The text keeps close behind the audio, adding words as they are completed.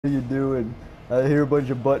What are you doing? I hear a bunch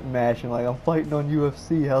of button mashing, like, I'm fighting on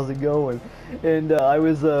UFC, how's it going? And I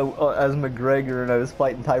was as McGregor, and I was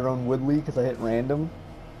fighting Tyrone Woodley because I hit random.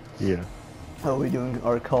 Yeah. How are we doing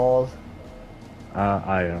our calls?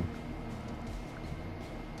 I am.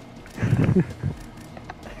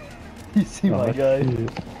 You see my guy?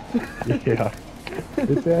 Shit. Yeah.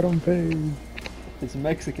 It's Adam Page. It's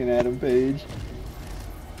Mexican Adam Page.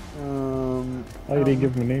 Oh, you didn't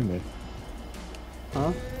give him a name then.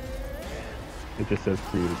 Huh? It just says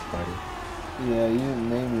created spider. Yeah, you didn't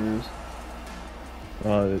name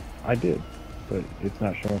yours. I did, but it's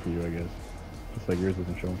not showing for you, I guess. Just like yours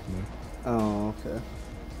isn't showing for me. Oh, okay.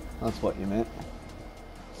 That's what you meant.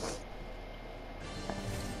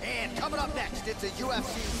 And coming up next, it's a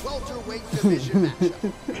UFC welterweight division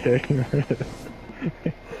matchup.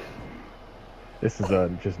 Okay. This is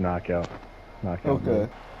just knockout. Knockout. Okay.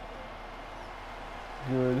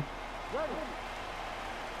 Good.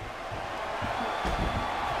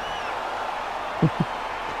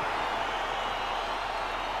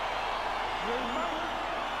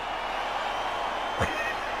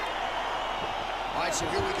 Alright, so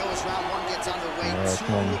here we go as round one gets underway.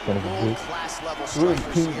 Come on, Two world-class level We're in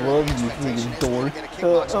strikers pink here. gloves, The you expectation freaking is we're dork. gonna get a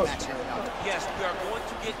kickboxing match here. Yes, we are going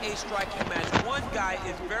to get a striking match. One guy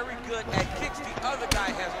is very good at kicks, the other guy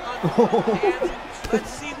has underhand hands. Let's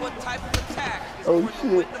see what type of attack is Oh going to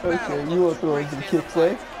win shit, the battle. okay, you want to throw in some kicks,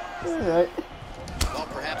 eh? Alright. Well,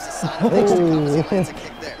 perhaps a sign of things to come as he lands a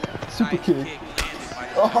kick there. Super Nice kick. landed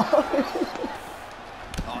by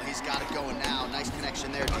Oh, he's got it going now. Nice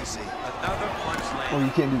connection there, DC. another punch Oh, land.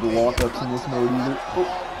 you can't do the walk-ups in this mode either.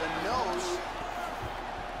 Oh. The nose.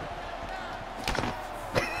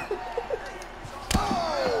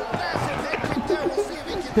 Oh, massive head kick there. We'll see if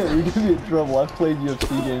he can Yeah, you're gonna be in trouble. I've played UFC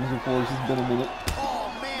games before, it's just been a minute.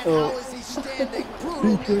 Oh, man, Oh. how is he standing? Brutal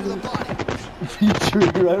knee to the body.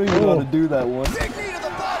 Trigger, I don't even know how to do that one. Big knee to the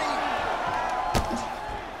body.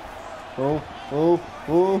 Oh, oh,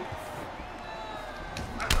 oh.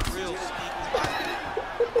 Real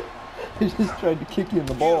I just tried to kick you in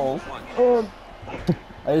the balls. punch.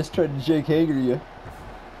 I just tried to Jake Hager you.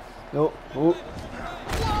 No, oh.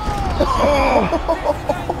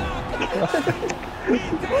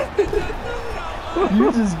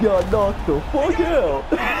 You just got knocked the fuck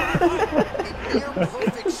out. Near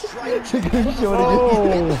perfect strike. Check this shot And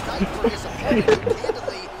again. the night for his opponent, who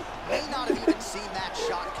candidly may not have even seen that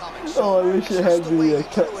shot coming. So Oh, I wish it had just the way the he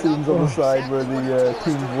cut drew it scenes up, on the side exactly where what he the told us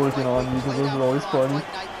team's during working on you, because those are always funny.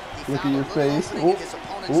 He Look at found your a little face. opening in Oh, his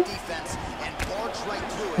opponent's oh. defense and barged right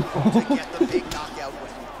through it to get the big knockout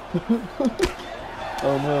win.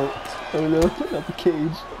 Oh no. Oh no, not the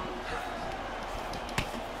cage.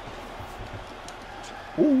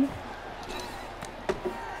 Ooh.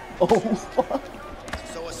 Oh fuck.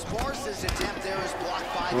 So Esparza's attempt there is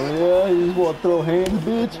blocked by Oh the yeah, you just want to throw hands,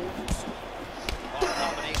 bitch.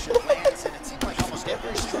 combination lands, and it seemed like almost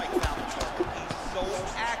every strike found the target. He's so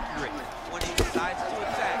accurate when he decides to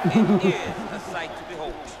attack. It is a sight to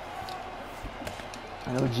behold.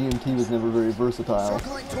 I know GMT was never very versatile.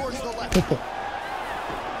 Circling towards the left.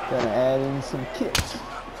 Gotta add in some kicks.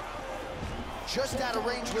 Just out of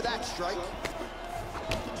range with that strike.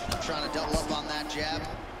 Trying to double up on that jab.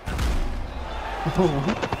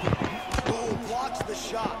 Oh, blocks the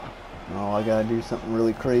shot. Oh, I gotta do something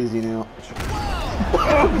really crazy now.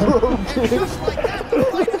 Wow! And just like that, the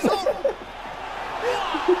fight is over.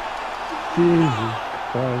 Jesus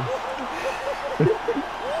Christ.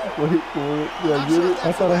 Wait for it. Did I get it?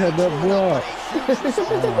 I thought I had that block.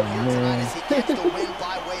 Oh, man. As he gets the win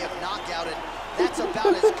by way of knockout, and that's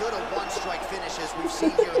about as good a one-strike finish as we've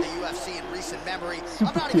seen here in the UFC in recent memory.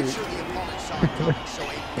 I'm not even sure the opponent saw it coming, so a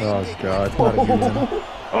big, Oh big God, win not for him. again.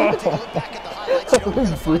 Take a look back at the highlights. You know, we're going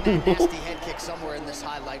to find that nasty head kick somewhere in this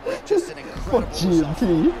highlight with just an incredible Fuck result.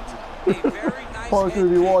 GMT. A very nice Parker,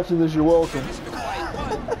 if you're watching this, you're welcome.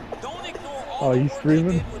 Don't ignore Oh, all the you work he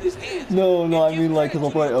streaming? did with his hands. No, And I give mean like,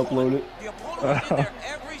 credit cause I'll to the probably upload it. The opponent was in there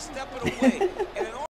every step of the way.